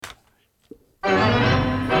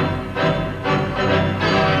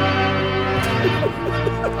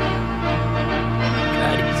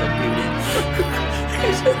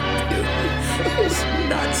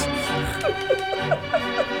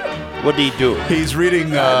What did he do? He's reading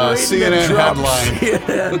CNN headline.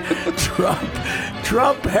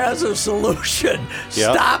 Trump has a solution.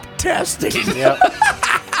 Yep. Stop testing. Yep.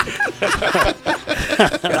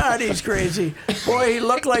 God, he's crazy. Boy, he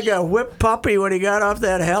looked like a whipped puppy when he got off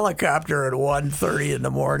that helicopter at 1:30 in the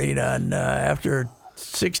morning on after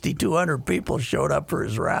 6,200 people showed up for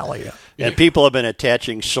his rally. And people have been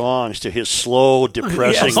attaching songs to his slow,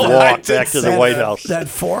 depressing Yes, walk back to the White House. That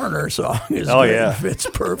Foreigner song is yeah. fits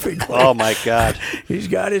perfectly. Oh, my God. He's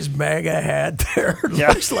got his MAGA hat there. Yeah.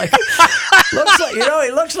 looks like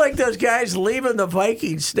he looks like those guys leaving the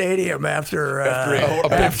Viking Stadium after a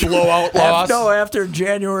big blowout loss. After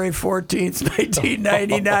January 14th,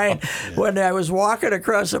 1999, when I was walking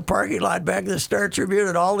across the parking lot back to the Star Tribune,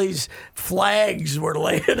 and all these flags were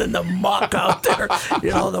laying in the muck out there.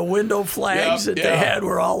 You know, the window flags that they had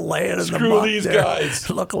were all laying in the muck. Screw these there. guys.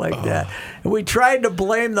 Look like that. And we tried to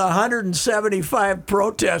blame the 175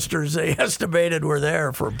 protesters they estimated were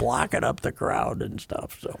there for blocking up the crowd and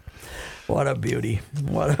stuff. So, what a beauty.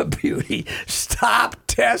 What a beauty. Stop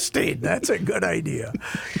testing. That's a good idea.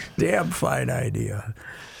 Damn fine idea.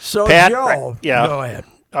 So, Pat, Joe, yeah. go ahead.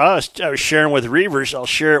 I was sharing with Reavers. I'll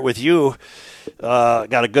share it with you.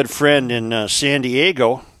 Got a good friend in San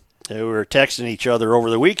Diego. We were texting each other over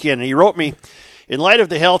the weekend, and he wrote me, in light of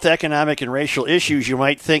the health, economic, and racial issues, you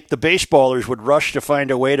might think the baseballers would rush to find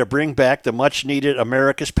a way to bring back the much-needed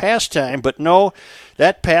America's pastime, but no,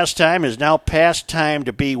 that pastime is now past time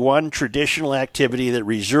to be one traditional activity that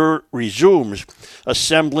resumes a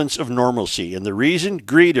semblance of normalcy. And the reason?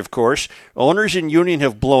 Greed, of course. Owners and union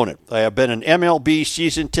have blown it. I have been an MLB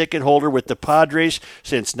season ticket holder with the Padres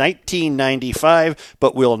since 1995,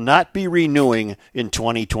 but will not be renewing in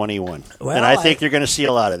 2021. Well, and I think you're going to see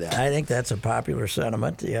a lot of that. I think that's a popular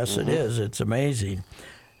sentiment. Yes, it is. It's amazing.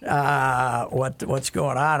 What's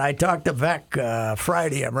going on? I talked to Vec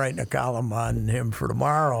Friday. I'm writing a column on him for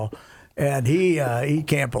tomorrow, and he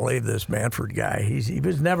can't believe this Manfred guy. He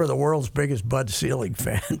was never the world's biggest Bud Selig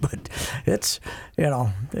fan, but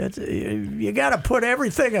you got to put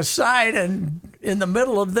everything aside and in the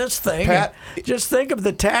middle of this thing, Pat, just think of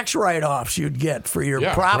the tax write-offs you'd get for your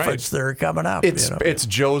profits that are coming up. It's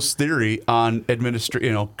Joe's theory on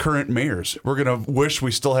current mayors. We're gonna wish we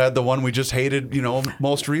still had the one we just hated,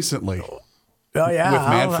 most recently. Oh yeah, with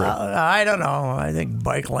Manfred. I don't know. I think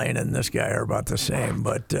Bike Lane and this guy are about the same,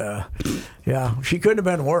 but yeah, she couldn't have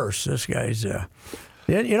been worse. This guy's, you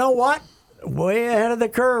know what? Way ahead of the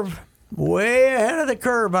curve. Way ahead of the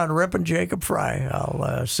curve on ripping Jacob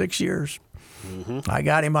Fry. 6 years. Mm-hmm. I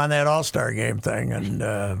got him on that All-Star game thing and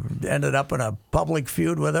ended up in a public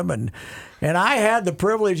feud with him. And I had the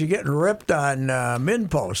privilege of getting ripped on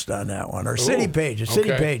MinPost on that one, or City Pages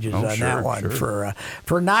on that one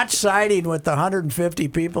for not siding with the 150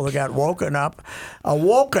 people that got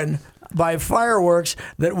awoken by fireworks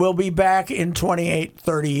that will be back in 28,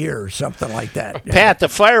 30 years, something like that. Pat, the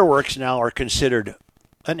fireworks now are considered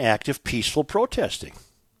an act of peaceful protesting.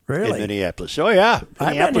 Really? In Minneapolis. Oh, yeah.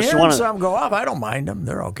 I've been hearing some go off. I don't mind them.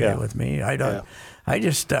 They're okay with me. I don't. Yeah. I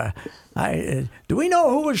just. Do we know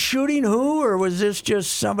who was shooting who, or was this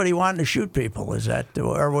just somebody wanting to shoot people?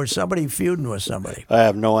 Or was somebody feuding with somebody? I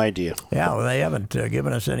have no idea. Yeah, well, they haven't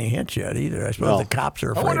given us any hints yet either. I suppose the cops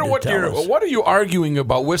are afraid to tell us. What are you arguing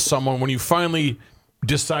about with someone when you finally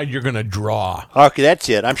decide you're going to draw? Okay, that's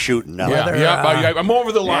it. I'm shooting now. I'm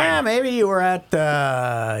over the line. Yeah, maybe you were at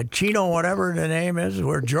Chino, whatever the name is,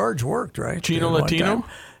 where George worked, right? Chino Latino?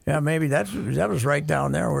 Yeah, maybe that was right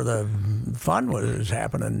down there where the fun was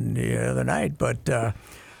happening the other night. But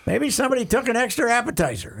maybe somebody took an extra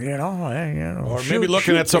appetizer, or maybe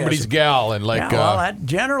looking at somebody's gal and like.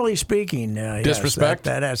 Generally speaking, disrespect.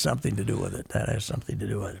 Yes, that has something to do with it.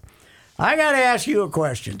 I got to ask you a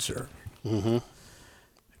question, sir. Mm-hmm.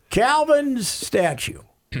 Calvin's statue.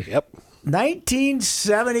 Yep.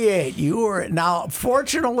 1978. You were now.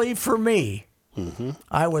 Fortunately for me,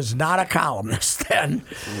 I was not a columnist then.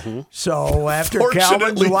 Mm-hmm. So after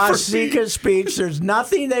Calvin's Wasika speech, there's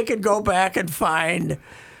nothing they could go back and find.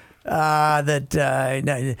 They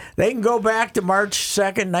can go back to March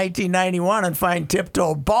 2nd, 1991 and find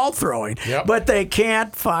tiptoe ball throwing, but they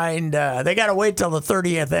can't find, they got to wait till the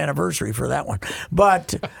 30th anniversary for that one.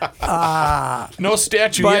 But no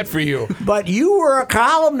statue yet for you. But you were a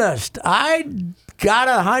columnist. I got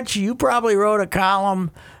a hunch you probably wrote a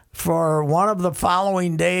column for one of the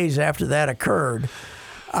following days after that occurred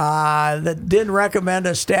that didn't recommend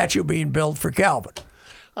a statue being built for Calvin.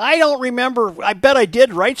 I don't remember. I bet I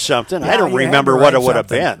did write something. Yeah, I don't remember what it would have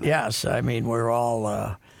been. Yes, I mean, we're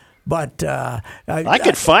all... but I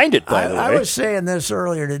could find it, by the way. I was saying this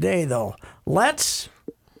earlier today, though. Let's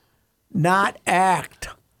not act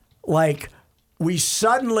like we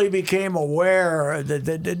suddenly became aware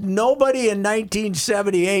that nobody in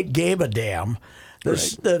 1978 gave a damn.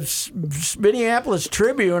 The Minneapolis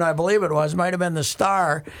Tribune, I believe it was, might have been the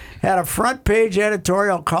Star, had a front page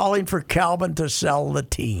editorial calling for Calvin to sell the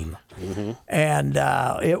team, and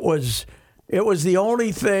it was the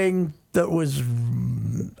only thing that was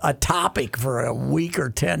a topic for a week or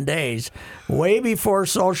 10 days, way before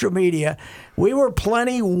social media. We were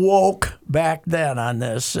plenty woke back then on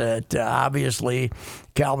this. Obviously,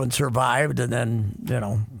 Calvin survived and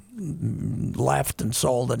then, left and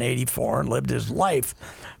sold in '84 and lived his life.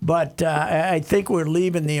 But I think we're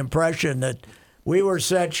leaving the impression that we were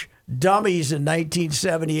such dummies in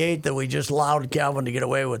 1978 that we just allowed Calvin to get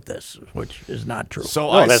away with this, which is not true.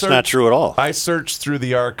 So No, that's not true at all. I searched through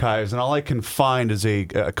the archives, and all I can find is a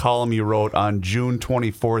column you wrote on June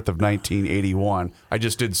 24th of 1981. I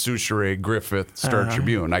just did Souchere Griffith Star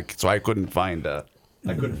Tribune, so I couldn't find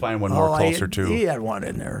one more closer to. He had one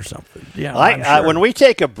in there or something. Yeah, I'm sure. When we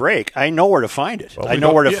take a break, I know where to find it. I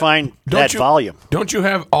know where to find that volume. Don't you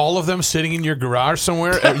have all of them sitting in your garage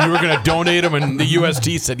somewhere? You were going to donate them, and the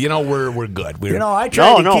UST said, we're good. I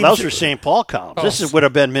tried. No, those are St. Paul columns. This would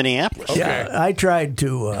have been Minneapolis. Okay. Yeah, I tried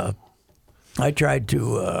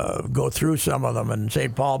to go through some of them in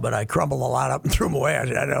St. Paul, but I crumbled a lot up and threw them away. I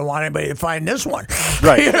said, I don't want anybody to find this one.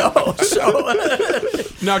 Right. So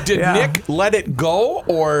Now, did Nick let it go,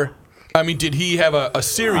 or did he have a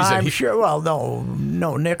series? I'm sure. Well,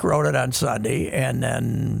 no. Nick wrote it on Sunday, and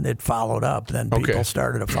then it followed up. Then people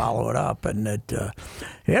started to follow it up, and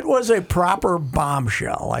it was a proper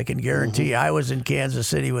bombshell. I can guarantee. I was in Kansas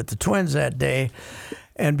City with the Twins that day.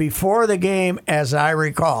 And before the game, as I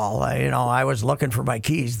recall, I was looking for my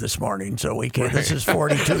keys this morning, so we can't. This is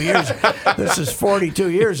 42 years. This is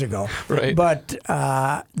 42 years ago. Right. But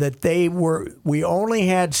we only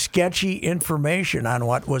had sketchy information on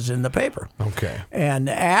what was in the paper. Okay. And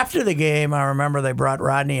after the game, I remember they brought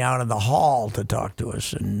Rodney out in the hall to talk to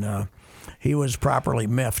us, and he was properly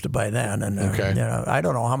miffed by then. And I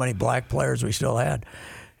don't know how many black players we still had.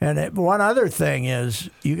 And one other thing is,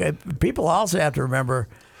 people also have to remember,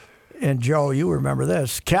 and Joe, you remember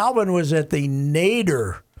this, Calvin was at the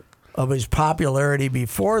nadir of his popularity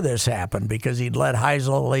before this happened, because he'd let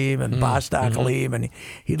Heisel leave and Bostock leave, and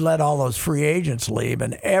he'd let all those free agents leave,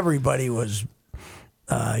 and everybody was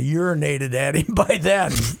urinated at him by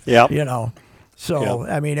then. Yeah. So,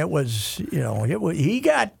 it was, he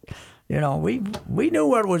got... we knew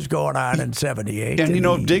what was going on in '78.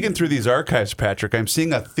 And digging through these archives, Patrick, I'm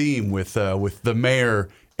seeing a theme with the mayor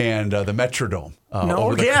and the Metrodome.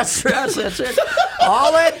 Yes, that's it.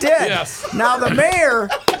 All that did. Yes. Now the mayor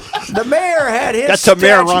had his. That's the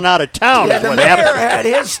mayor run out of town. Yeah, the mayor had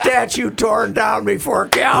his statue torn down before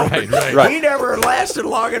Calvin. Right. He never lasted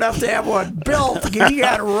long enough to have one built. He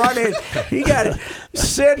got running.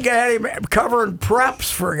 Sid got him covering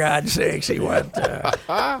preps, for God's sakes. He went.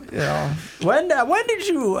 When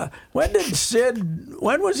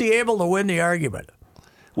was he able to win the argument?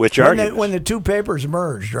 Which argument? When the two papers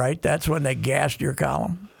merged, right? That's when they gassed your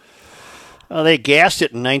column. They gassed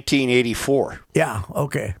it in 1984. Yeah.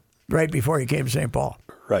 Okay. Right before he came to St. Paul.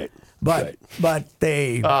 Right. But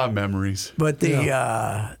they. Memories. But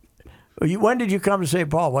when did you come to St.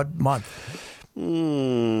 Paul? What month?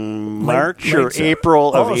 March or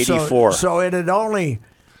April of '84. So it had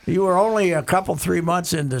you were only a couple 3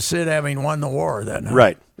 months into Sid having won the war then. Huh?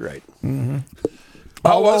 Right. Mm-hmm.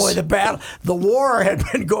 The war had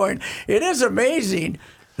been going. It is amazing.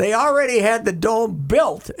 They already had the dome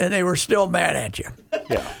built, and they were still mad at you.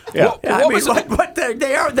 Yeah. But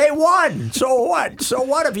they won. So what? So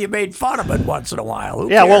what if you made fun of it once in a while? Who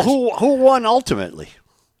Yeah. cares? Well, who won ultimately?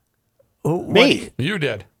 Me. You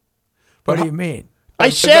did. What do you mean? I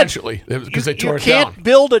said eventually, because they tore it down. You can't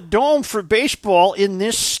build a dome for baseball in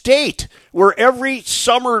this state where every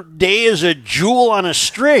summer day is a jewel on a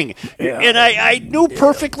string. Yeah. And I knew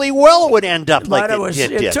perfectly well it would end up like it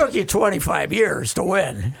did. It took you 25 years to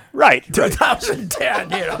win. Right.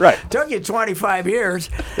 2010, Right. Took you 25 years.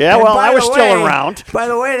 Yeah, And well, by I was the still way- around. By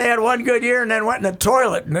the way, they had one good year and then went in the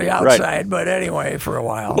toilet in the outside. But anyway, for a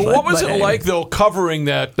while. What was it anyway. like, though, covering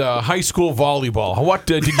that high school volleyball? What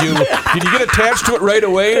did you get attached to it right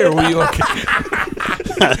away, or were you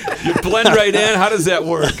you blend right in? How does that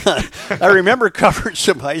work? I remember covering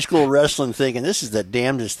some high school wrestling thinking, this is the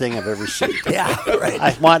damnedest thing I've ever seen. Yeah, right.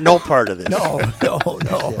 I want no part of this. No.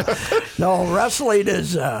 Wrestling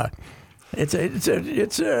is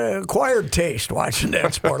It's a acquired taste watching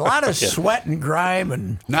that sport. A lot of sweat and grime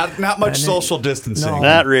and Not much social distancing.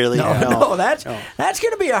 Not really. no. That's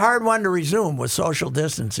going to be a hard one to resume with social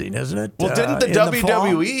distancing, isn't it? Well, didn't the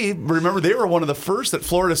WWE remember they were one of the first that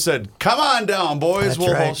Florida said, "Come on down, boys, That's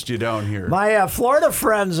we'll right. host you down here." My Florida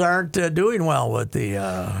friends aren't doing well with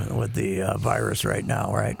the virus right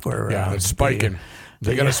now, right? Yeah, it's spiking.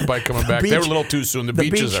 They got a spike coming back. They were a little too soon.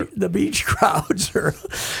 The beach crowds are.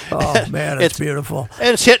 Oh man, it's beautiful. And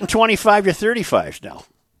it's hitting 25 to 35s now.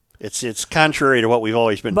 It's contrary to what we've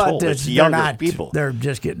always been told. It's the younger people. They're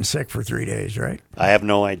just getting sick for 3 days, right? I have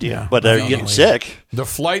no idea, Yeah. but they're getting sick. The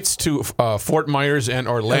flights to Fort Myers and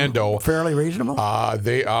Orlando, Fairly reasonable.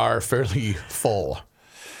 they are fairly full.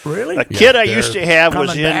 Really? A kid I used to have was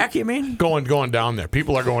Coming in. back, you mean? Going down there.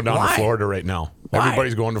 People are going down Why? to Florida right now. Why?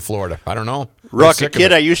 Everybody's going to Florida. I don't know. Ruck, a Sick of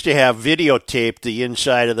kid it. I used to have videotaped the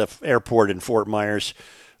inside of the airport in Fort Myers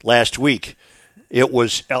last week. It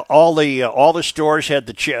was all the stores had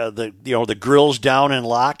the grills down and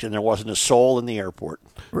locked, and there wasn't a soul in the airport.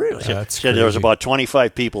 Really? That's Said there was crazy. about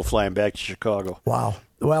 25 people flying back to Chicago. Wow.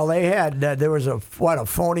 Well, they had there was a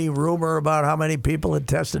phony rumor about how many people had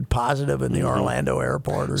tested positive in the Orlando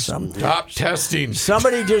airport or something. Stop testing.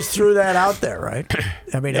 Somebody just threw that out there, right?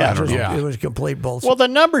 I mean, Yeah, it was complete bullshit. Well, the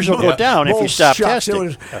numbers will go down if you stop testing. It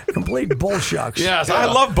was complete bullshucks. Yes, I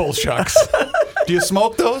love bull shucks. Do you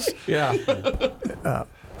smoke those? Yeah.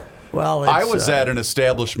 Well, I was at an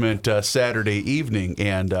establishment Saturday evening,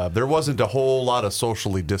 and there wasn't a whole lot of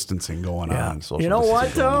socially distancing going on. You know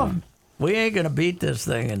what though? We ain't gonna beat this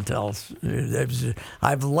thing until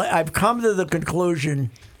I've come to the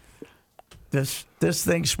conclusion this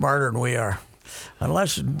thing's smarter than we are.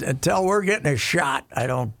 Until we're getting a shot, I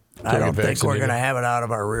don't think we're vaccinated. gonna have it out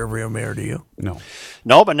of our rearview mirror. Do you? No.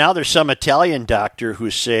 No, but now there's some Italian doctor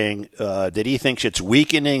who's saying that he thinks it's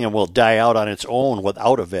weakening and will die out on its own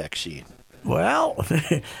without a vaccine. Well,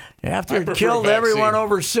 after I it prefer killed a everyone vaccine.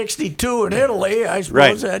 over 62 in Italy, I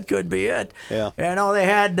suppose Right. that could be it. Yeah. You know, they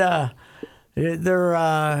had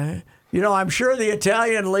I'm sure the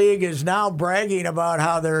Italian League is now bragging about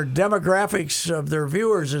how their demographics of their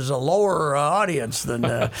viewers is a lower audience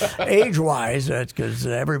than age-wise. That's because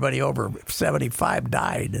everybody over 75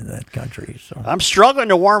 died in that country. So I'm struggling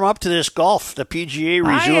to warm up to this golf, the PGA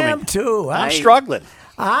resuming. I am too. I'm struggling.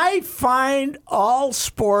 I find all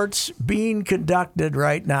sports being conducted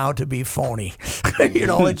right now to be phony.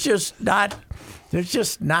 It's just not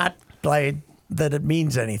like that it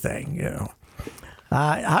means anything,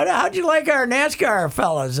 How'd you like our NASCAR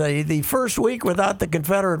fellas? The first week without the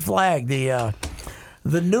Confederate flag, the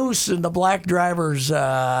noose in the black driver's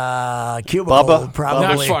cubicle Bubba?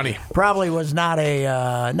 probably Not funny. Probably was not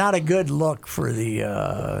a good look for the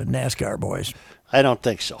NASCAR boys. I don't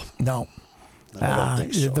think so. No. I don't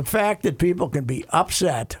think so. The fact that people can be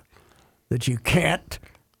upset that you can't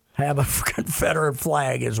have a Confederate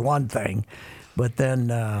flag is one thing, but then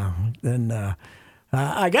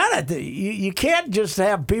I got it. You can't just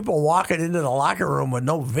have people walking into the locker room with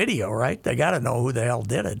no video, right? They got to know who the hell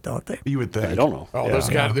did it, don't they? You would think. I don't know. Oh,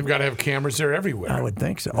 they've got to have cameras there everywhere. I would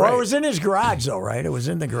think so. Right. Or it was in his garage, though, right? It was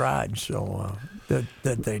in the garage, so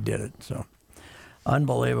that they did it. So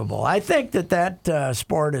unbelievable. I think that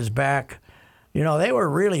sport is back. They were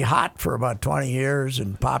really hot for about 20 years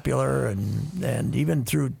and popular, and even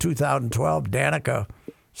through 2012, Danica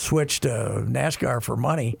switched to NASCAR for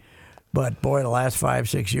money. But boy, the last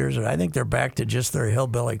 5-6 years, I think they're back to just their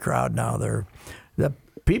hillbilly crowd now. The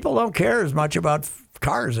people don't care as much about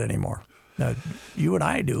cars anymore. You and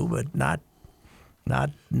I do, but not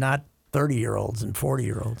 30-year-olds and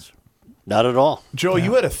 40-year-olds. Not at all. Joe,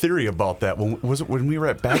 you had a theory about that. When we were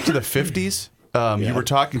at Back to the 50s? You were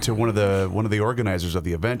talking to one of the organizers of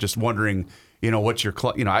the event, just wondering, what's your,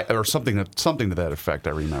 or something to that effect.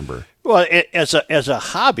 I remember. Well, as a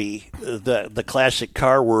hobby, the classic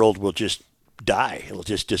car world will just die. It'll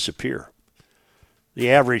just disappear. The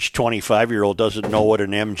average 25-year-old doesn't know what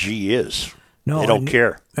an MG is. No, they don't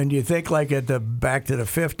care. And you think like at the Back to the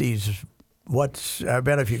 50s, I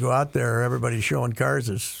bet if you go out there, everybody's showing cars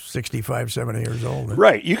is 65, 70 years old.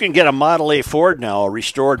 Right. You can get a Model A Ford now, a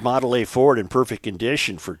restored Model A Ford in perfect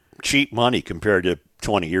condition for cheap money compared to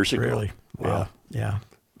 20 years ago. Really? Wow. Yeah.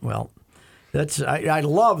 Well, I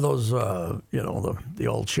love those, the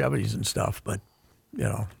old Chevys and stuff, but,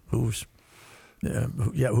 who's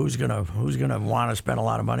gonna want to spend a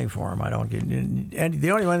lot of money for them? I don't get, and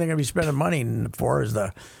the only one they're gonna be spending money for is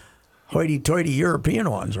the hoity-toity European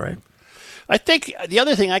ones, right? I think the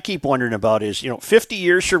other thing I keep wondering about is, 50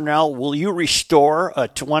 years from now, will you restore a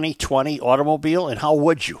 2020 automobile, and how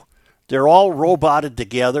would you? they're all roboted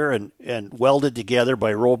together and welded together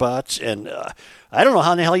by robots. And I don't know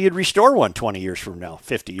how in the hell you'd restore one 20 years from now,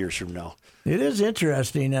 50 years from now. It is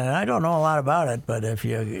interesting, and I don't know a lot about it. But if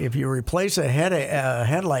you replace a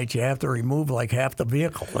headlight, you have to remove like half the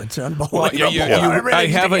vehicle. It's unbelievable. I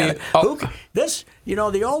have this.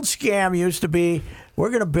 The old scam used to be, we're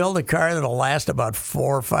going to build a car that'll last about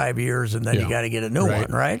 4 or 5 years, and then you got to get a new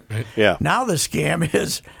one, right? Yeah. Now the scam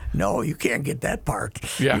is, no, you can't get that part.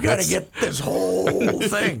 Yeah, you got to get this whole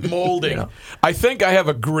thing. Molding. I think I have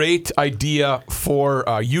a great idea for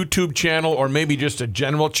a YouTube channel or maybe just a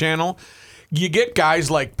general channel. You get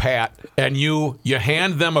guys like Pat, and you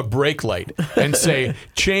hand them a brake light and say,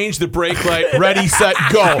 "Change the brake light, ready, set,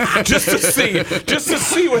 go," just to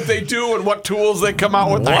see what they do and what tools they come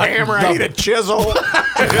out with. The hammer, I need a chisel,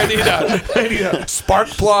 I need a spark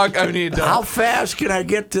plug. I need. How fast can I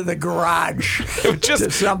get to the garage?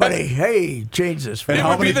 To somebody, hey, change this. It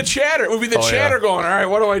would be the chatter. It would be the chatter going, all right,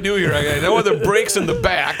 what do I do here? I know the brakes in the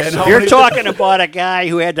back. And you're talking about a guy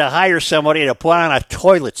who had to hire somebody to put on a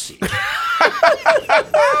toilet seat. How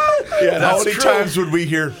many times would we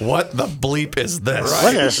hear, "What the bleep is this?"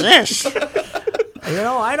 What is this?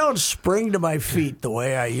 I don't spring to my feet the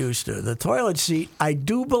way I used to. The toilet seat, I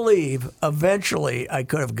do believe eventually I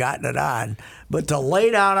could have gotten it on, but to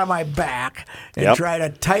lay down on my back and try to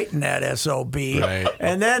tighten that SOB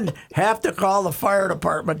and then have to call the fire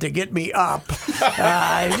department to get me up,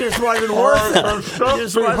 it just wasn't worth it.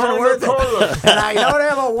 And I don't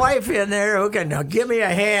have a wife in there who can give me a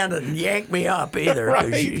hand and yank me up either.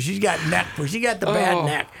 She's got the bad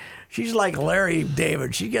neck. She's like Larry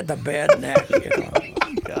David. She got the bad neck.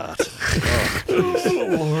 God.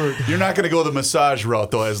 Oh, Lord. You're not going to go the massage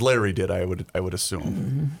route though, as Larry did. I would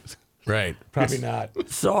assume. Right. Probably not.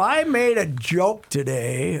 So I made a joke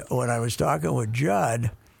today when I was talking with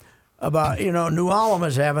Judd about New Ulm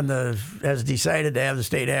has decided to have the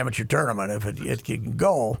state amateur tournament if it can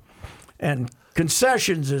go, and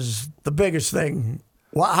concessions is the biggest thing.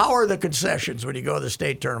 Well, how are the concessions when you go to the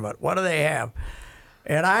state tournament? What do they have?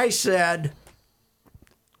 And I said,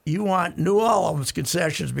 you want New Ulm's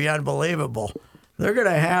concessions be unbelievable. They're going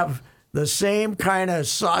to have the same kind of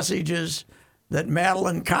sausages that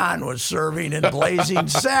Madeline Kahn was serving in Blazing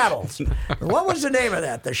Saddles. What was the name of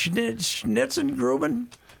that? The Schnitzengruben?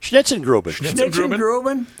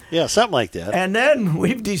 Schnitzengruben. Yeah, something like that. And then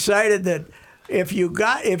we've decided that if you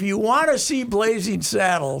want to see Blazing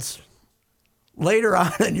Saddles later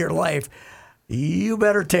on in your life, you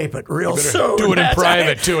better tape it real soon. Do it in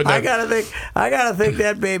private too. I gotta think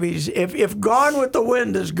that baby's. If Gone with the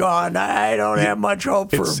Wind is gone, I don't have much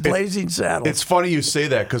hope for Blazing Saddles. It's funny you say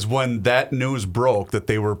that because when that news broke that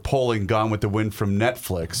they were pulling Gone with the Wind from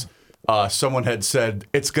Netflix, someone had said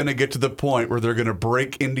it's going to get to the point where they're going to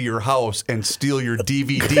break into your house and steal your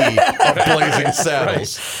DVD of Blazing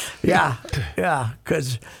Saddles. Yeah,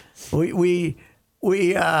 because we're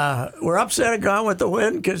upset at Gone with the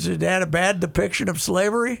Wind because it had a bad depiction of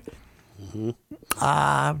slavery. Don't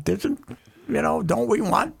we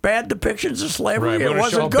want bad depictions of slavery? Right, it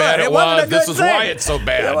wasn't good. Bad it wasn't a good this thing. Is why it's so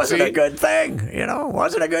bad. It wasn't a good thing. It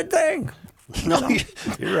wasn't a good thing. No,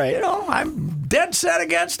 you're right. I'm dead set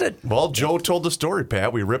against it. Well, Joe told the story,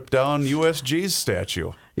 Pat. We ripped down USG's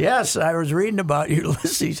statue. Yes, I was reading about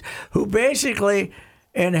Ulysses, who basically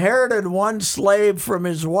inherited one slave from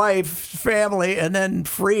his wife's family and then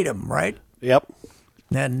freed him, right? Yep.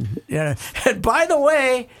 And by the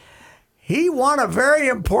way, he won a very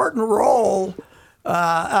important role,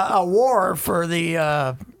 a war for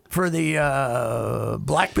the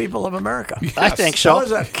black people of America. Yes. I think so. That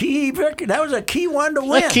was a key victory. That was a key one to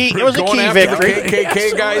win. It was a key victory.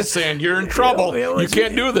 KKK guys saying you're in trouble. You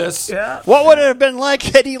can't do this. Yeah. What would it have been like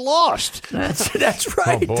had he lost? That's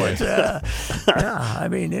right. Oh boy.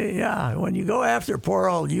 When you go after poor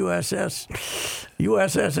old USSS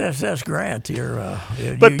Grant, you're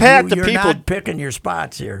not picking your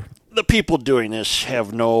spots here. The people doing this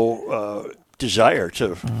have no desire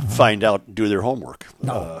to find out, do their homework.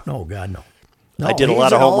 No, God, no. I did a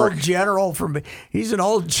lot of homework. He's an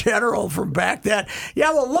old general from back then.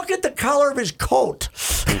 Yeah, well, look at the color of his coat.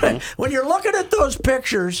 When you're looking at those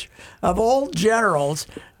pictures of old generals,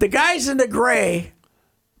 the guys in the gray,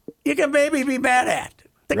 you can maybe be mad at.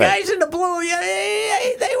 The guys in the blue,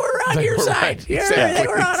 they were on your side. Right. Yeah, Exactly. they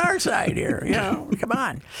were on our side here. Come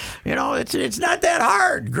on. It's not that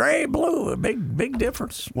hard. Gray, blue, a big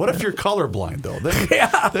difference. What if you're colorblind, though? Then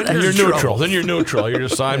You're neutral. Then you're neutral. You're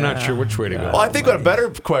just, I'm not sure which way to go. Well, I think a better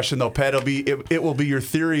question, though, Pat, it will be your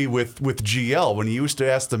theory with GL. When you used to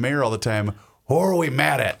ask the mayor all the time, Who are we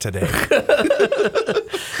mad at today?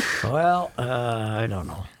 Well, I don't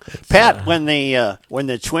know. Pat, when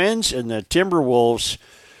the Twins and the Timberwolves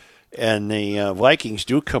and the Vikings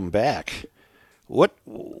do come back,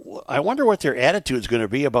 I wonder what their attitude is going to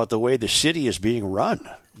be about the way the city is being run.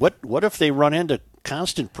 What if they run into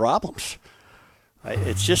constant problems?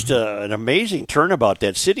 It's just an amazing turnabout.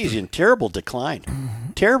 That city's in terrible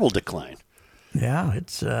decline. Terrible decline. Yeah,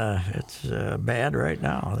 it's bad right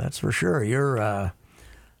now. That's for sure.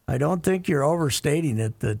 I don't think you're overstating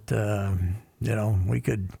it. That we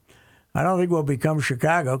could. I don't think we'll become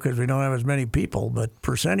Chicago because we don't have as many people, but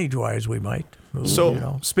percentage-wise, we might.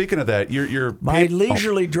 So, speaking of that, you're my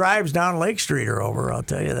leisurely drives down Lake Street are over. I'll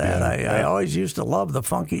tell you that. I always used to love the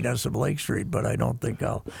funkiness of Lake Street, but I don't think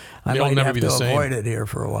I might never have be to the same. avoid it here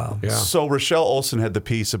for a while. Yeah. So Rochelle Olson had the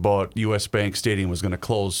piece about U.S. Bank Stadium was going to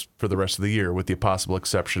close for the rest of the year, with the possible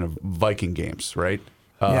exception of Viking games, right?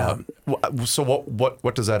 Yeah. So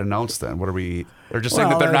what does that announce then? What are we? They're just saying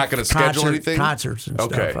that they're not going to schedule anything. Concerts and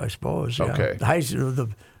stuff, I suppose. Yeah. Okay.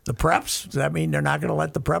 The preps. Does that mean they're not going to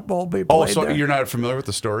let the Prep Bowl be played? Oh, so there? you're not familiar with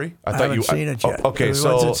the story? I haven't seen it yet. Okay,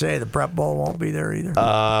 so what's it say? The Prep Bowl won't be there either.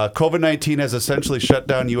 COVID-19 has essentially shut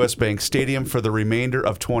down U.S. Bank Stadium for the remainder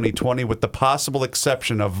of 2020, with the possible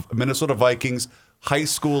exception of Minnesota Vikings high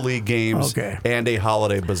school league games and a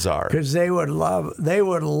holiday bazaar. Because they would love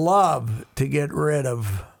to get rid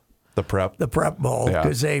of the Prep Bowl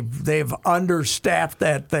because they've understaffed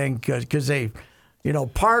that thing because they.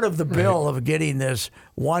 Part of the bill of getting this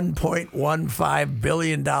 $1.15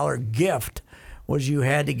 billion gift was you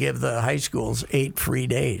had to give the high schools 8 free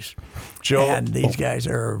days. Joe, and these guys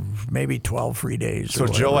are maybe 12 free days. So,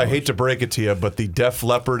 Joe, I hate to break it to you, but the Def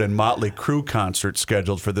Leppard and Motley Crue concert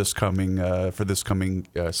scheduled for this coming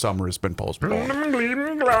summer has been postponed.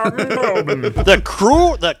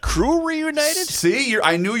 The Crew reunited? See,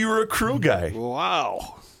 I knew you were a Crew guy.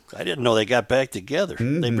 Wow, I didn't know they got back together.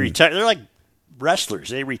 Mm-hmm. They retired. They're like wrestlers.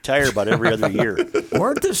 They retire about every other year.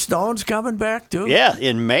 Weren't the Stones coming back too? Yeah,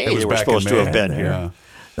 in May they were supposed to have been here. Yeah.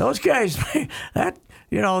 Those guys,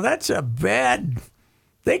 that's a bad.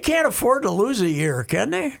 They can't afford to lose a year, can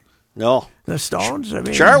they? No. The Stones? I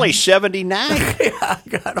mean, Charlie's 79. Yeah,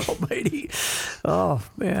 God almighty. Oh,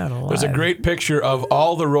 man. Alive. There's a great picture of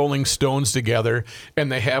all the Rolling Stones together, and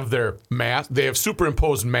they have their mask. They have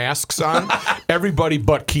superimposed masks on. Everybody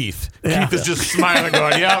but Keith. Yeah. Keith is just smiling,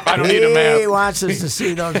 going, "Yeah, I don't need a mask." He wants us to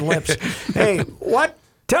see those lips. Hey, what?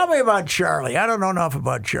 Tell me about Charlie. I don't know enough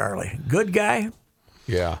about Charlie. Good guy?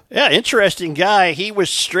 Yeah. Yeah, interesting guy. He was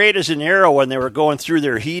straight as an arrow when they were going through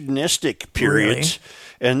their hedonistic periods. Really?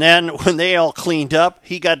 And then when they all cleaned up,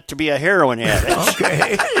 he got to be a heroin addict.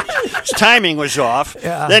 Okay. His timing was off.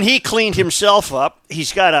 Yeah. Then he cleaned himself up.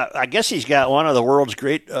 I guess he's got one of the world's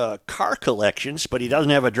great car collections, but he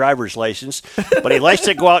doesn't have a driver's license. But he likes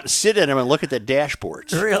to go out and sit in them and look at the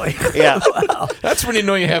dashboards. Really? Yeah. Wow. That's when you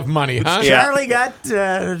know you have money, huh? Yeah. Charlie got, how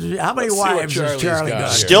many Let's see what wives has Charlie's Charlie got got?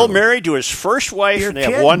 here. Still married to his first wife, You're and they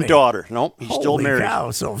have kidding one me. daughter. Nope, he's still Holy married.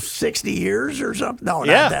 cow, so 60 years or something? No,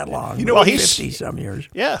 Yeah. not that long. You know, well, he's- 50-some years.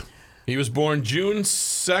 Yeah. He was born June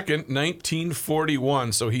 2nd,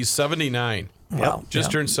 1941, so he's 79. Wow.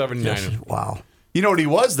 Just turned 79. Just- wow. You know what he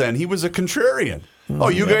was then? He was a contrarian. Oh,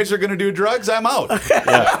 you guys are going to do drugs? I'm out. Oh, you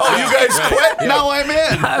guys quit? Now I'm in.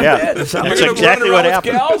 Yeah. That's That's You're gonna exactly run what around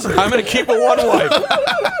with happened. gals? I'm going to keep a one wife.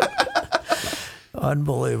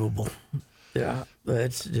 Unbelievable. Yeah.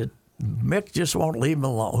 Mick just won't leave him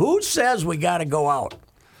alone. Who says we got to go out?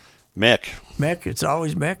 Mick. Mick? It's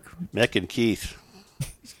always Mick? Mick and Keith.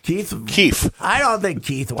 Keith? I don't think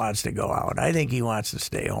Keith wants to go out. I think he wants to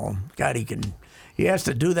stay home. God, he has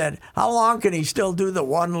to do that. How long can he still do the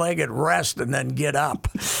one-legged rest and then get up?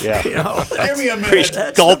 Yeah. Give me a minute. He's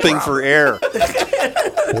That's the gulping problem. for air.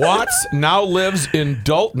 Watts now lives in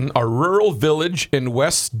Dalton, a rural village in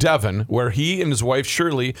West Devon, where he and his wife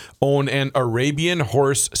Shirley own an Arabian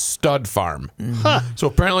horse stud farm. So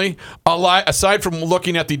apparently, aside from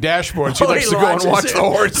looking at the dashboards, he likes to go and watch the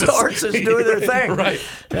horses. The horses do their thing. Right.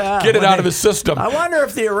 Yeah, Get it when out of his system. I wonder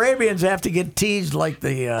if the Arabians have to get teased like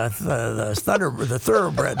the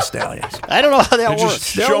thoroughbred stallions. I don't know how that They works. just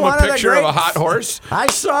Still show him one a of the picture of a great- hot horse. I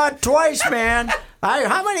saw it twice, man.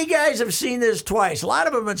 How many guys have seen this twice? A lot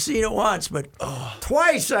of them have seen it once, but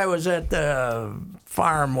twice I was at the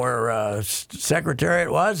farm where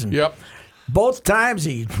Secretariat was. And Yep. both times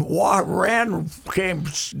he came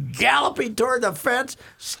galloping toward the fence,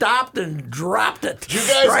 stopped and dropped it. You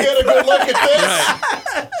guys get a good look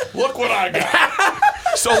at this? Look what I got.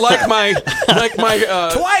 So like my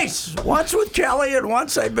Twice. Once with Kelly and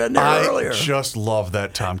once I'd been there I earlier. just love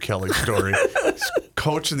that Tom Kelly story.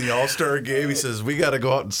 Coach in the All-Star game, he says, we got to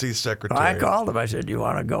go out and see Secretary. I called him. I said, "You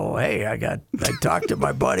want to go? Hey, I talked to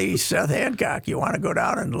my buddy Seth Hancock. You want to go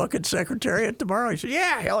down and look at Secretariat tomorrow?" He said,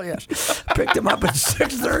 "Yeah, hell yes." Picked him up at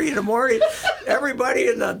 6:30 in the morning. Everybody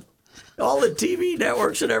in all the TV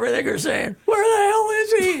networks and everything are saying, "Where the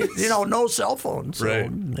hell is he?" No cell phones, so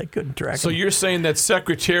Right. they couldn't track So him. you're saying that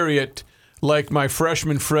Secretariat, like my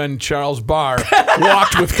freshman friend Charles Barr,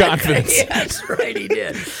 walked with confidence. Yes, right, he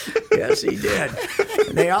did. Yes, he did.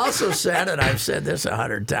 They also said, and I've said this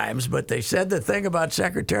 100 times, but they said the thing about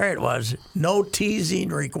Secretariat was no teasing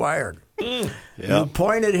required. You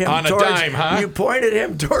pointed him On a towards dime, huh? You pointed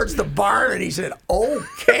him towards the barn, and he said,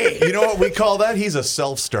 "Okay." You know what we call that? He's a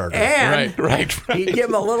self-starter. And Right. he'd give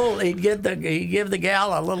him a little. He'd give the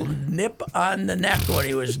gal a little nip on the neck when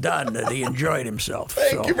he was done. That he enjoyed himself.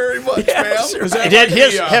 Thank you very much, Yes, ma'am. Is that Did like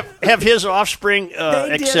his the, have his offspring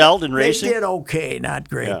They excelled in racing? They did okay, not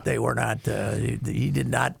great. Yeah. They were not. He did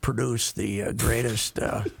not produce the greatest.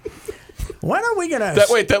 When are we gonna?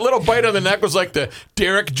 that little bite on the neck was like the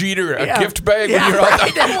Derek Jeter gift bag Yeah, when you're out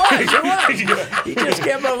right, there. it was. He just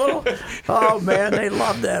gave him a little. Oh man, they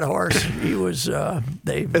loved that horse. He was.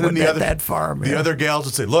 They And then went the at other that farm. The yeah. other gals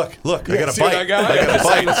would say, look, I got a See what bite. I got? I got a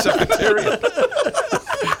bite. Secretariat.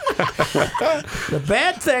 The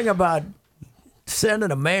bad thing about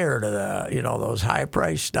sending a mare to those high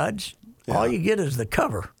price studs, all you get is the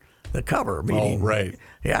cover. The cover meaning. Oh, right.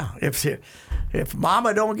 Yeah, if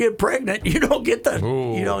Mama don't get pregnant, you don't get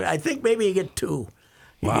the. I think maybe you get two.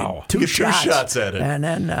 You Wow. get two You get two shots. shots at it. and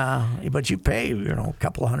then but you pay a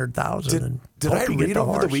couple of $100,000. and Did I hope you get read the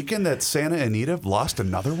over the horse. weekend that Santa Anita lost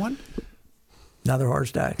another one? Another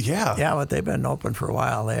horse died. Yeah. yeah, but they've been open for a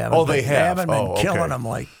while. They haven't. Oh, they been, have. They haven't been Oh, okay. killing them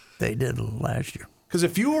like they did last year. Because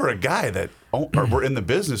if you were a guy that were in the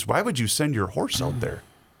business, why would you send your horse out there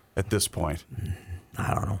at this point?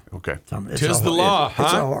 I don't know. Okay. It's Tis a- the law, It's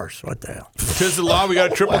huh? a horse. What the hell? Tis the law. We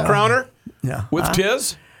got a triple crowner Yeah. with Huh?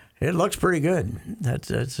 Tiz. It looks pretty good. That's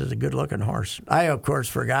a good looking horse. I of course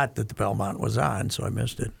forgot that the Belmont was on, so I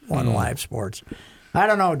missed it on live sports. I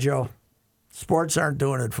don't know, Joe. Sports aren't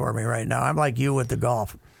doing it for me right now. I'm like you with the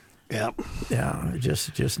golf. Yeah. Yeah,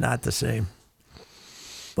 just not the same.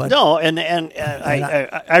 No, and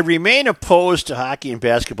I remain opposed to hockey and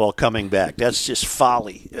basketball coming back. That's just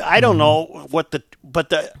folly. I don't know but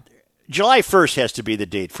the July 1st has to be the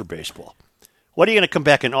date for baseball. What are you going to come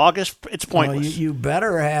back in August? It's Well, pointless. you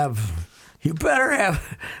better have.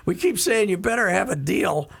 We keep saying you better have a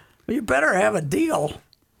deal. You better have a deal.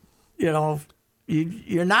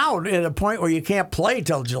 You're now at a point where you can't play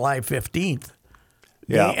till July 15th.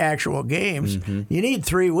 Yeah. Actual games. You need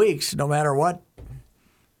 3 weeks, no matter what.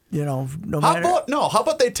 No How matter. how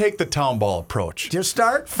about they take the town ball approach? Just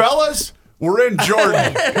start. Fellas, we're in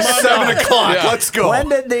Jordan. 7 o'clock. Yeah. Let's go. When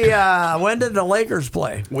did the Lakers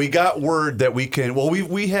play? We got word that we can. Well,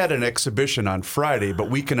 we had an exhibition on Friday, but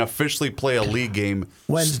we can officially play a league game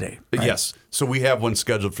Wednesday, right? Yes, so we have one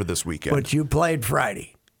scheduled for this weekend. But you played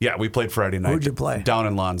Friday. Yeah, we played Friday night. Who'd you play? Down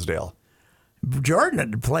in Lonsdale. Jordan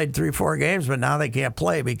had played 3-4 games, but now they can't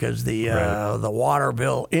play because the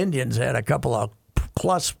Waterville Indians had a couple of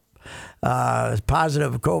plus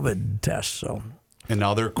positive COVID tests. So And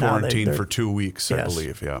now they're quarantined they're- for 2 weeks, I yes.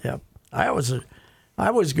 believe. Yeah. Yep. I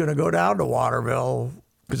was going to go down to Waterville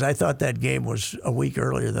because I thought that game was a week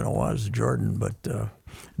earlier than it was, Jordan. But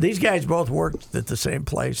these guys both worked at the same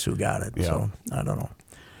place who got it. Yeah. So I don't know.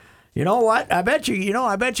 You know what? I bet you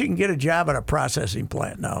can get a job at a processing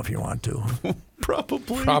plant now if you want to.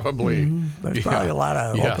 Probably. There's probably a lot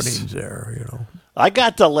of Yes. openings there. I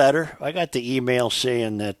got the letter. I got the email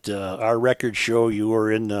saying that our records show you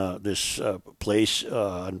were in this place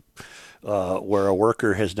where a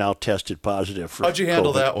worker has now tested positive for How'd you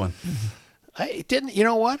handle COVID. that one? I didn't. You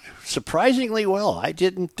know what? Surprisingly well. I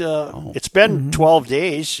didn't. It's been 12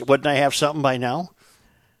 days. Wouldn't I have something by now?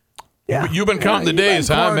 Yeah. You've been counting the you've been days,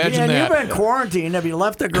 huh? quarantined. Imagine You've that. been quarantined. Have you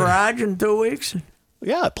left the garage in 2 weeks?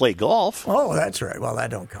 Yeah, I play golf. Oh, that's right. Well, that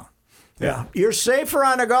don't count. Yeah. You're safer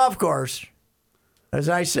on a golf course, as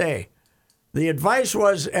I say. The advice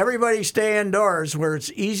was everybody stay indoors where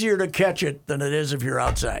it's easier to catch it than it is if you're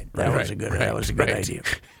outside. That was a good idea.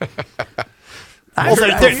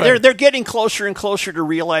 Well, they're getting closer and closer to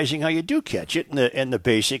realizing how you do catch it, and the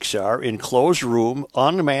basics are enclosed room,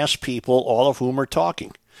 unmasked people, all of whom are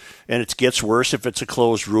talking. And it gets worse if it's a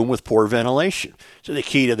closed room with poor ventilation. So the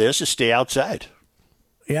key to this is stay outside.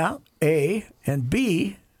 Yeah, A. And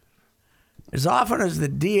B, as often as the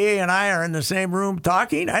DA and I are in the same room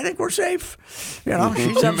talking, I think we're safe. You know, she's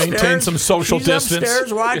You upstairs. maintain some social she's distance.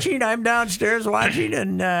 upstairs watching. I'm downstairs watching,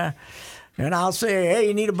 and I'll say, hey,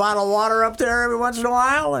 you need a bottle of water up there every once in a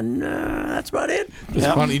while, and that's about it. It's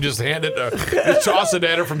funny, you just hand it, just toss it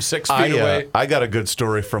at her from 6 feet away. I got a good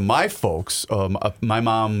story from my folks. My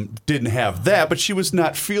mom didn't have that, but she was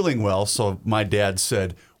not feeling well, so my dad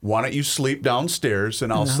said, why don't you sleep downstairs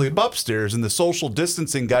and I'll sleep upstairs? And the social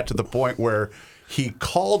distancing got to the point where he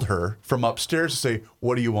called her from upstairs to say,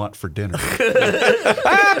 what do you want for dinner?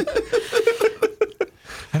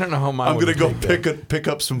 I don't know how I'm going to go pick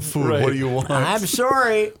up some food. Right. What do you want? I'm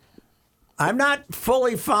sorry. I'm not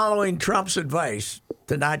fully following Trump's advice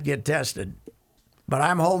to not get tested, but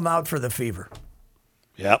I'm holding out for the fever.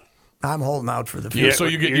 Yep. I'm holding out for the fever. Yeah, so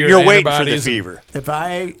you get your You're waiting for the antibodies and- fever. If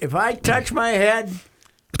I touch my head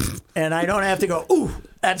and I don't have to go, ooh,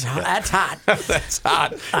 that's hot. That's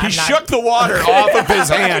hot. He not- shook the water off of his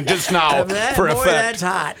hand just now If that, for boy, effect. that's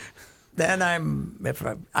hot. Then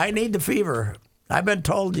I need the fever. I've been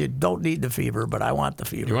told you don't need the fever, but I want the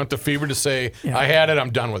fever. You want the fever to say, I had it, I'm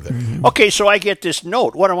done with it. Okay, so I get this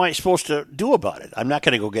note. What am I supposed to do about it? I'm not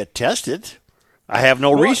going to go get tested. I have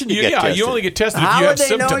no reason to get tested. You only get tested if How you would have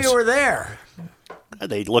they know symptoms. you were there?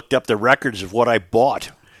 They looked up the records of what I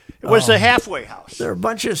bought. It was the halfway house. They're a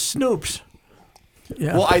bunch of snoops.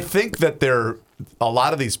 Yeah. Well, I think that a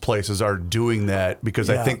lot of these places are doing that because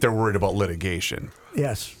I Yeah. think they're worried about litigation.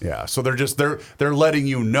 Yes. Yeah, so they're letting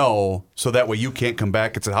you know so that way you can't come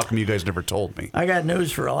back and say, how come you guys never told me? I got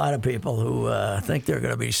news for a lot of people who think they're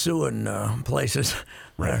going to be suing places.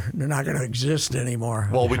 They're not going to exist anymore.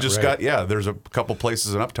 Well, we just there's a couple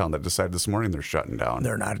places in Uptown that decided this morning they're shutting down.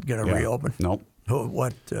 They're not going to Yeah. reopen. Nope.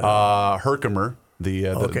 What? Herkimer,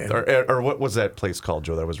 Okay. or what was that place called,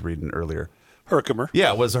 Joe, that I was reading earlier? Herkimer.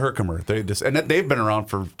 Yeah, it was a Herkimer. They've been around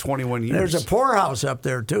for 21 years. There's a poorhouse up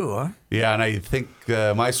there too, huh? Yeah, and I think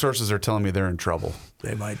my sources are telling me they're in trouble.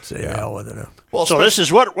 They might say hell with it. Well, So this is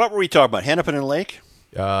what were we talking about? Hennepin and Lake?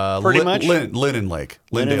 Pretty much? Linen Lake.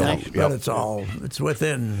 Linen Lindale. Lake. Yep. But it's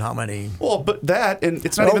within how many? Well, but that, and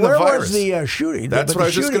it's not even where the virus. was the shooting? That's But what I the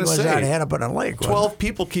was just shooting going to was say. on Hennepin and Lake. wasn't it? 12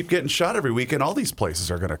 people keep getting shot every week, and all these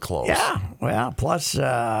places are going to close. Yeah, well, plus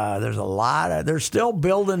there's a lot of. They're still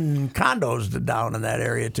building condos down in that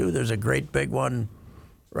area too. There's a great big one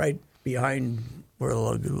right behind where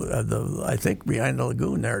I think behind the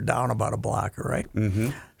lagoon there, down about a block, right? Mm-hmm.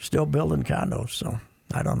 Still building condos, so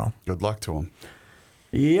I don't know. Good luck to them.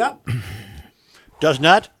 Yep. Does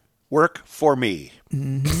not work for me.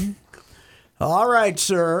 All right,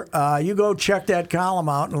 sir. You go check that column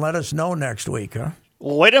out and let us know next week, huh?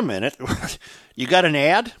 Well, wait a minute. You got an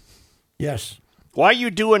ad? Yes. While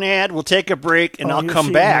you do an ad, we'll take a break and I'll you come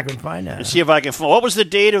see if back you can find that. and see if I can. What was the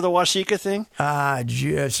date of the Wasika thing?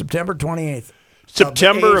 September 28th.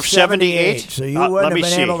 September of 78? So you Let wouldn't me have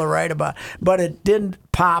been see. able to write about, but it didn't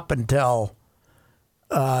pop until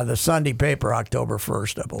the Sunday paper, October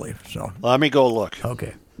 1st, I believe. So Let me go look.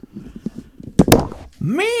 okay.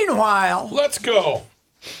 Meanwhile, Let's go.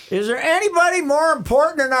 is there anybody more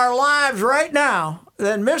important in our lives right now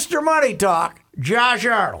than Mr. Money Talk, Josh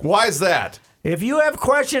Arnold? Why is that? If you have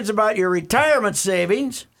questions about your retirement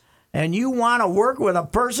savings and you want to work with a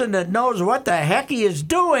person that knows what the heck he is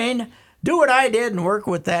doing, do what I did and work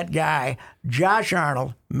with that guy, Josh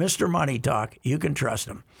Arnold, Mr. Money Talk. You can trust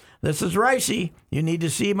him. This is Ricey. You need to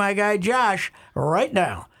see my guy Josh right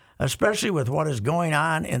now, especially with what is going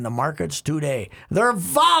on in the markets today. They're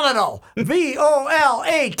volatile. VOLATILE.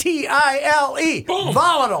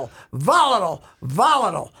 Volatile, volatile,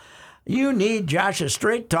 volatile. You need Josh's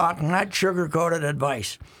straight talk, not sugar-coated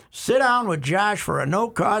advice. Sit down with Josh for a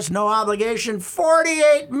no-cost, no-obligation,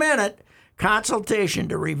 48-minute consultation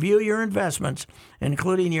to review your investments,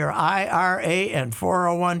 including your IRA and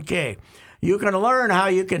 401k. You can learn how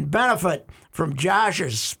you can benefit from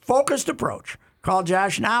Josh's focused approach. Call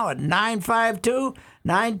Josh now at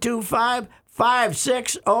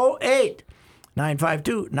 952-925-5608.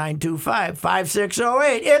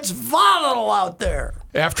 952-925-5608. It's volatile out there.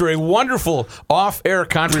 After a wonderful off-air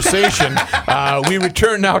conversation, we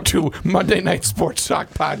return now to Monday Night Sports Talk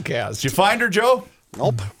Podcast. Did you find her, Joe?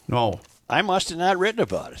 Nope. No. I must have not written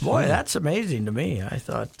about it. Boy, that's amazing to me. I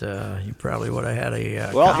thought you probably would have had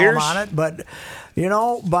a Well, column on it, but you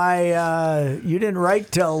know, you didn't write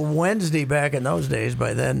till Wednesday back in those days.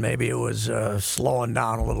 By then, maybe it was slowing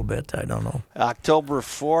down a little bit. I don't know. October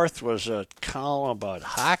 4th was a column about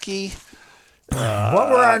hockey.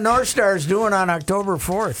 What were our North Stars doing on October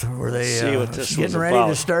 4th? Were they See what this getting was ready about.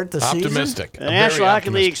 to start the season? Optimistic. The National Very Hockey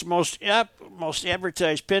optimistic. League's most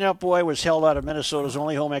advertised pinup boy was held out of Minnesota's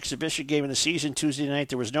only home exhibition game in the season Tuesday night.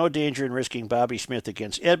 There was no danger in risking Bobby Smith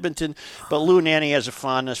against Edmonton, but Lou Nanne has a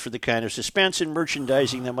fondness for the kind of suspense and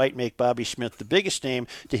merchandising that might make Bobby Smith the biggest name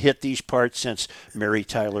to hit these parts since Mary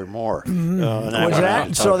Tyler Moore.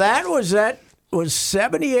 Was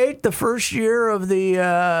 78 the first year of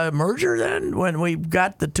the merger then, when we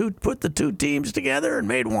got put the two teams together and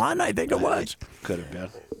made one? I think it was. Could have been.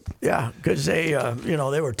 Yeah, because they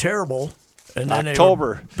were terrible, and then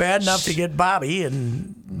October. they were bad enough to get Bobby,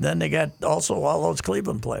 and then they got also all those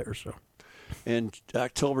Cleveland players. So. And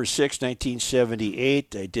October 6,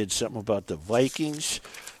 1978, I did something about the Vikings.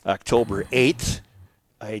 October 8th,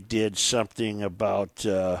 I did something about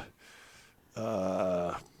what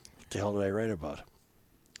the hell did I write about?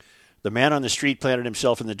 The man on the street planted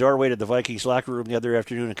himself in the doorway to the Vikings locker room the other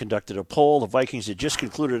afternoon and conducted a poll. The Vikings had just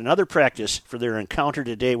concluded another practice for their encounter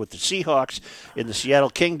today with the Seahawks in the Seattle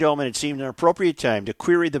Kingdome, and it seemed an appropriate time to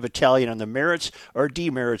query the battalion on the merits or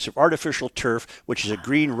demerits of artificial turf, which is a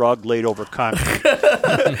green rug laid over concrete.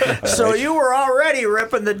 So you were already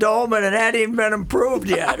ripping the dome, and it hadn't even been improved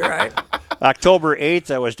yet, right? October 8th,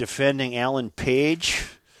 I was defending Alan Page.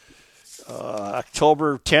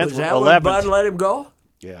 October 10th, Was that 11th. when Bud let him go?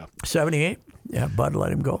 Yeah. 78? Yeah, Bud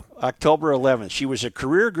let him go. October 11th. She was a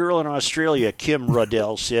career girl in Australia, Kim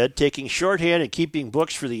Ruddell said, taking shorthand and keeping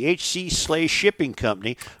books for the H.C. Slay Shipping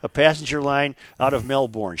Company, a passenger line out of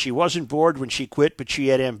Melbourne. She wasn't bored when she quit, but she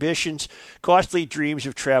had ambitions, costly dreams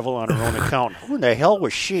of travel on her own account. Who in the hell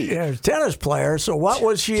was she? Yeah, a tennis player. So what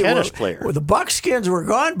was she? Tennis player. Well, the Buckskins were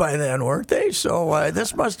gone by then, weren't they? So we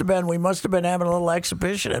must have been having a little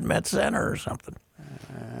exhibition at Met Center or something.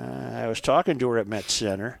 I was talking to her at Met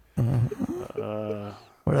Center. Were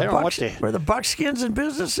the Buckskins in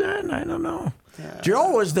business then? I don't know.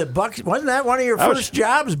 Joe was wasn't that one of your first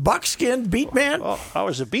jobs? Buckskin beat man? Oh, I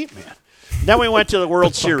was a beat man. Then we went to the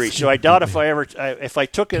World Series, so I doubt if I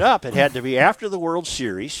took it up, it had to be after the World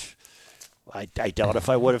Series. I doubt if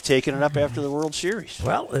I would have taken it up after the World Series.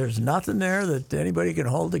 Well, there's nothing there that anybody can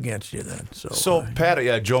hold against you then. So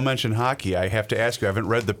Pat, Joe mentioned hockey. I have to ask you, I haven't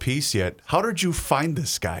read the piece yet. How did you find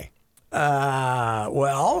this guy?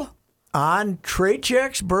 Well, on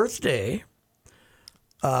Treychek's birthday,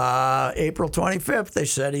 April 25th, they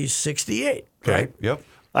said he's 68. Okay. Right? Yep.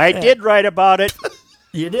 I did write about it.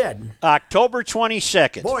 You did. October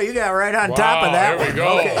 22nd. Boy, you got right on top of that There we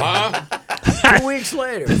go, Okay. huh? 2 weeks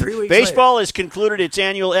later, 3 weeks Baseball later. has concluded its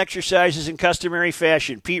annual exercises in customary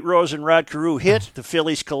fashion. Pete Rose and Rod Carew hit. The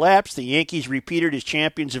Phillies collapsed. The Yankees repeated as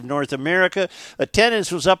champions of North America.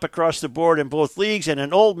 Attendance was up across the board in both leagues, and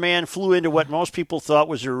an old man flew into what most people thought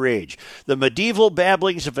was a rage. The medieval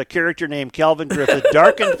babblings of a character named Calvin Griffith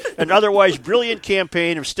darkened an otherwise brilliant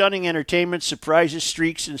campaign of stunning entertainment, surprises,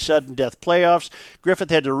 streaks, and sudden death playoffs.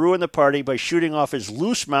 Griffith had to ruin the party by shooting off his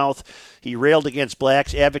loose mouth. He railed against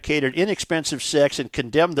blacks, advocated inexpensive sex, and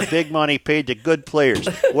condemned the big money paid to good players.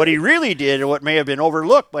 What he really did, and what may have been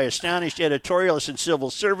overlooked by astonished editorialists and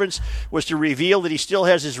civil servants, was to reveal that he still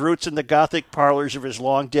has his roots in the Gothic parlors of his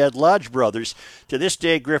long-dead Lodge brothers. To this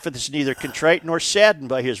day, Griffith is neither contrite nor saddened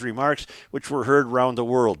by his remarks, which were heard round the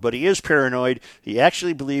world. But he is paranoid. He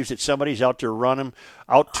actually believes that somebody's out to run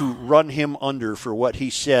him under for what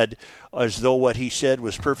he said, as though what he said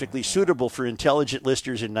was perfectly suitable for intelligent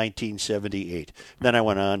listeners in 1978. Then I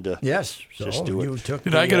went on to just do it.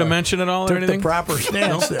 Did I get a mention at all or Took anything? the proper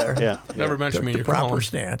stance there. Yeah. Never mentioned me in The your proper column.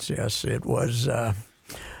 stance, yes. It was,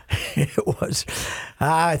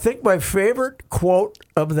 I think my favorite quote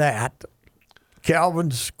of that,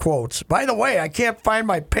 Calvin's quotes. By the way, I can't find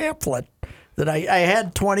my pamphlet. That I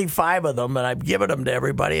had 25 of them, and I've given them to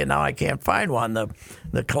everybody, and now I can't find one.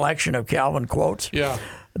 The collection of Calvin quotes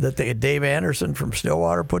that Dave Anderson from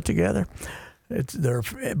Stillwater put together.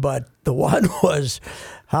 But the one was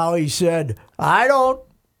how he said, "I don't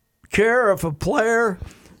care if a player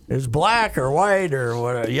is black or white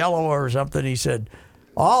or yellow or something." He said,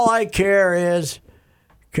 "All I care is,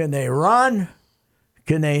 can they run,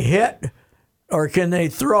 can they hit, or can they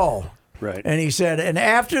throw?" Right. And he said, and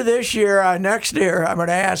after this year, next year, I'm going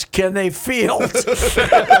to ask, can they field? Here's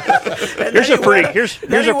a pretty went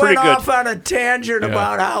good. off on a tangent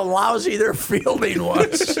about how lousy their fielding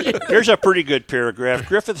was. Here's a pretty good paragraph.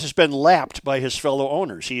 Griffith has been lapped by his fellow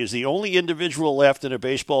owners. He is the only individual left in a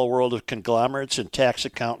baseball world of conglomerates and tax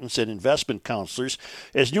accountants and investment counselors.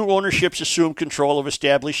 As new ownerships assume control of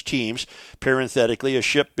established teams, parenthetically, a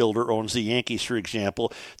shipbuilder owns the Yankees, for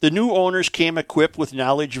example, the new owners came equipped with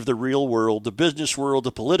knowledge of the real world, the business world,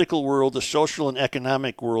 the political world, the social and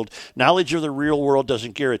economic world. Knowledge of the real world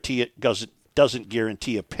doesn't guarantee doesn't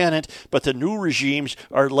guarantee a pennant, but the new regimes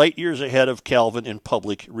are light years ahead of Calvin in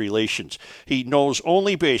public relations. He knows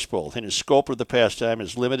only baseball, and his scope of the pastime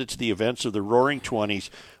is limited to the events of the Roaring '20s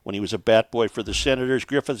when he was a bat boy for the Senators.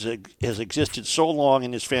 Griffith has existed so long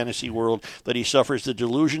in his fantasy world that he suffers the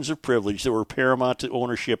delusions of privilege that were paramount to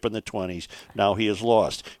ownership in the '20s. Now he is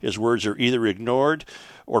lost. His words are either ignored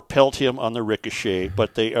or pelt him on the ricochet,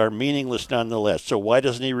 but they are meaningless nonetheless. So why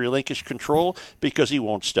doesn't he relinquish control? Because he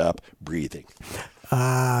won't stop breathing.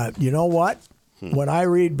 You know what? When I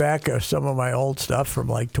read back some of my old stuff from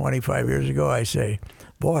like 25 years ago, I say,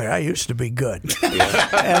 boy, I used to be good.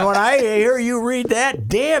 And when I hear you read that,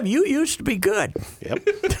 damn, you used to be good. Yep.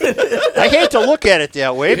 I hate to look at it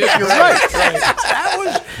that way, but you're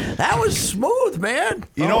right. That was smooth, man.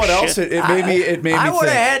 You know what else? It made me. It made me. I would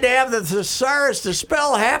think. have had to have the thesaurus to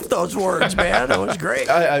spell half those words, man. That was great.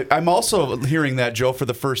 I'm also hearing that, Joe, for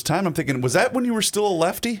the first time. I'm thinking, was that when you were still a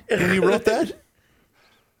lefty when you wrote that?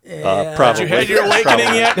 Probably. Had you had your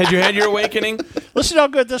awakening yet? Had you had your awakening? Listen how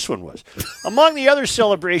good this one was. Among the other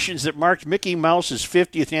celebrations that marked Mickey Mouse's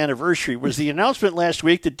 50th anniversary was the announcement last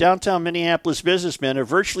week that downtown Minneapolis businessmen have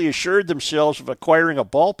virtually assured themselves of acquiring a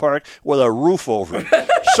ballpark with a roof over it.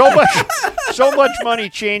 So much money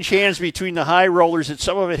changed hands between the high rollers that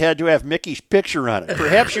some of it had to have Mickey's picture on it.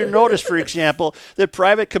 Perhaps you noticed, for example, that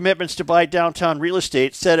private commitments to buy downtown real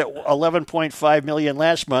estate, set at $11.5 million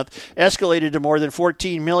last month, escalated to more than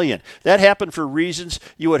 $14 million. That happened for reasons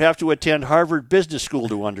you would have to attend Harvard Business School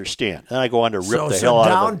to understand. And I go on to rip the hell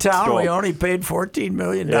out of it. Downtown, we only paid $14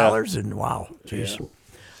 million, and wow, geez. Yeah.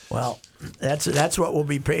 Well, that's what we'll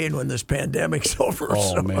be paying when this pandemic's over.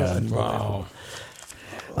 Oh, man. Wow.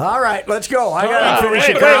 All right, let's go. I got to finish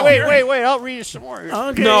it. Wait. I'll read you some more.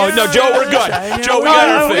 Okay, No, Joe, we're good. Joe, we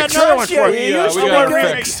got her fixed. another one for you. We got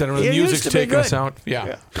her fixed. And the music's taking us out.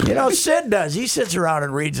 Yeah. You know, Sid does. He sits around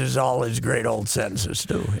and reads all his great old sentences,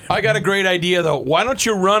 too. I got a great idea, though. Why don't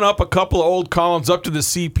you run up a couple of old columns up to the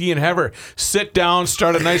CP and have her sit down,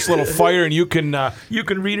 start a nice little fire, and you can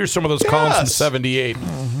read her some of those columns from '78.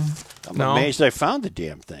 I'm amazed I found the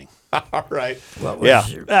damn thing. All right.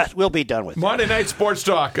 We'll be done with it. Monday Night Sports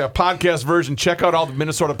Talk, podcast version. Check out all the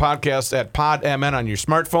Minnesota podcasts at PodMN on your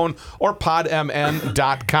smartphone or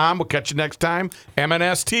podmn.com. We'll catch you next time.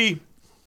 MNST.